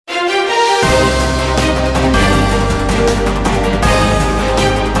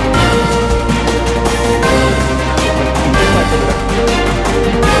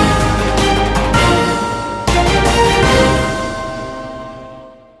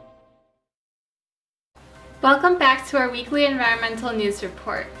Welcome back to our weekly environmental news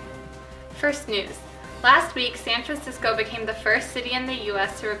report. First news. Last week, San Francisco became the first city in the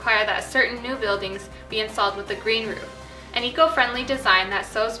US to require that certain new buildings be installed with a green roof, an eco-friendly design that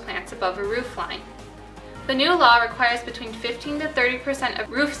sows plants above a roof line. The new law requires between 15 to 30%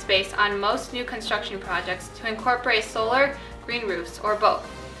 of roof space on most new construction projects to incorporate solar, green roofs, or both,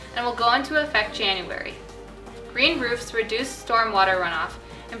 and will go into effect January. Green roofs reduce stormwater runoff,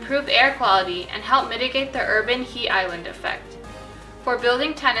 improve air quality, and help mitigate the urban heat island effect. For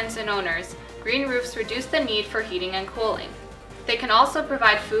building tenants and owners, green roofs reduce the need for heating and cooling. They can also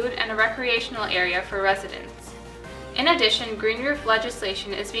provide food and a recreational area for residents. In addition, green roof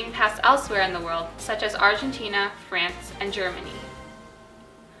legislation is being passed elsewhere in the world, such as Argentina, France, and Germany.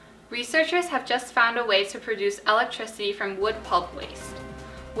 Researchers have just found a way to produce electricity from wood pulp waste.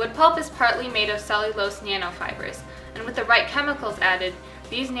 Wood pulp is partly made of cellulose nanofibers, and with the right chemicals added,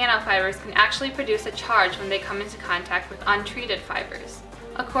 these nanofibers can actually produce a charge when they come into contact with untreated fibers.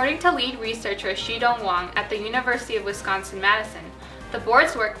 According to lead researcher Shidong Wang at the University of Wisconsin-Madison, the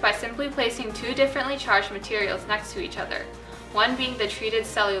boards work by simply placing two differently charged materials next to each other, one being the treated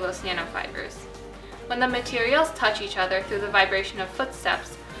cellulose nanofibers. When the materials touch each other through the vibration of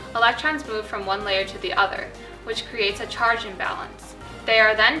footsteps, electrons move from one layer to the other, which creates a charge imbalance. They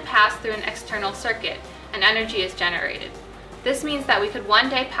are then passed through an external circuit, and energy is generated. This means that we could one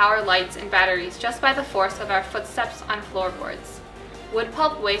day power lights and batteries just by the force of our footsteps on floorboards. Wood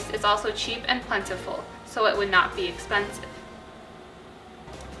pulp waste is also cheap and plentiful, so it would not be expensive.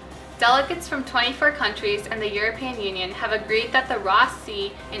 Delegates from 24 countries and the European Union have agreed that the Ross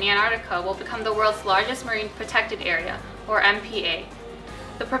Sea in Antarctica will become the world's largest marine protected area, or MPA.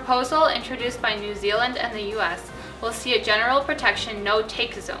 The proposal, introduced by New Zealand and the US, will see a general protection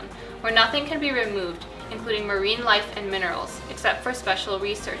no-take zone, where nothing can be removed, including marine life and minerals, except for special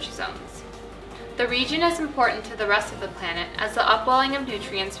research zones. The region is important to the rest of the planet as the upwelling of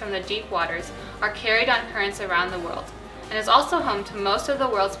nutrients from the deep waters are carried on currents around the world, and is also home to most of the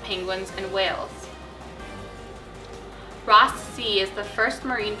world's penguins and whales. Ross Sea is the first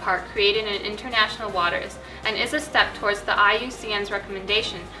marine park created in international waters and is a step towards the IUCN's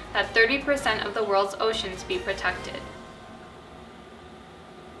recommendation that 30% of the world's oceans be protected.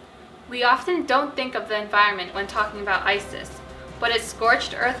 We often don't think of the environment when talking about ISIS, but its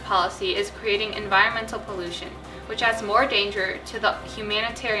scorched earth policy is creating environmental pollution, which adds more danger to the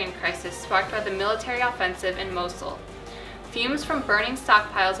humanitarian crisis sparked by the military offensive in Mosul. Fumes from burning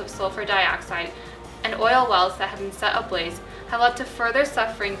stockpiles of sulfur dioxide and oil wells that have been set ablaze have led to further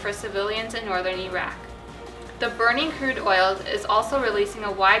suffering for civilians in northern Iraq. The burning crude oil is also releasing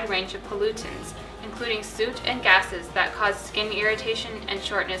a wide range of pollutants, including soot and gases that cause skin irritation and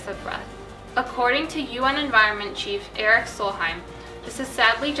shortness of breath. According to UN Environment Chief Eric Solheim, this is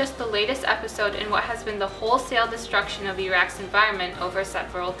sadly just the latest episode in what has been the wholesale destruction of Iraq's environment over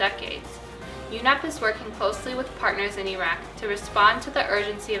several decades. UNEP is working closely with partners in Iraq to respond to the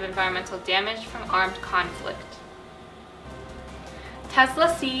urgency of environmental damage from armed conflict. Tesla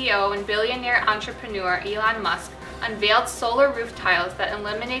CEO and billionaire entrepreneur Elon Musk unveiled solar roof tiles that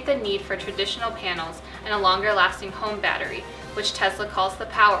eliminate the need for traditional panels and a longer-lasting home battery, which Tesla calls the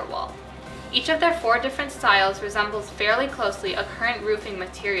Powerwall. Each of their 4 different styles resembles fairly closely a current roofing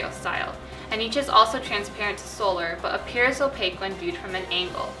material style, and each is also transparent to solar but appears opaque when viewed from an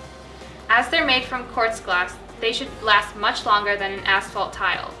angle. As they're made from quartz glass, they should last much longer than an asphalt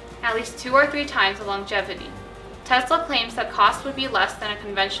tile, at least 2 or 3 times the longevity. Tesla claims that cost would be less than a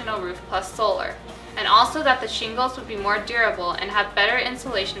conventional roof plus solar, and also that the shingles would be more durable and have better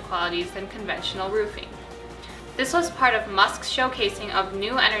insulation qualities than conventional roofing. This was part of Musk's showcasing of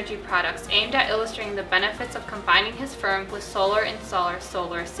new energy products aimed at illustrating the benefits of combining his firm with solar installer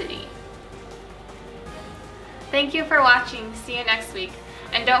Solar City. Thank you for watching. See you next week.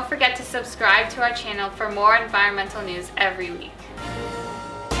 And don't forget to subscribe to our channel for more environmental news every week.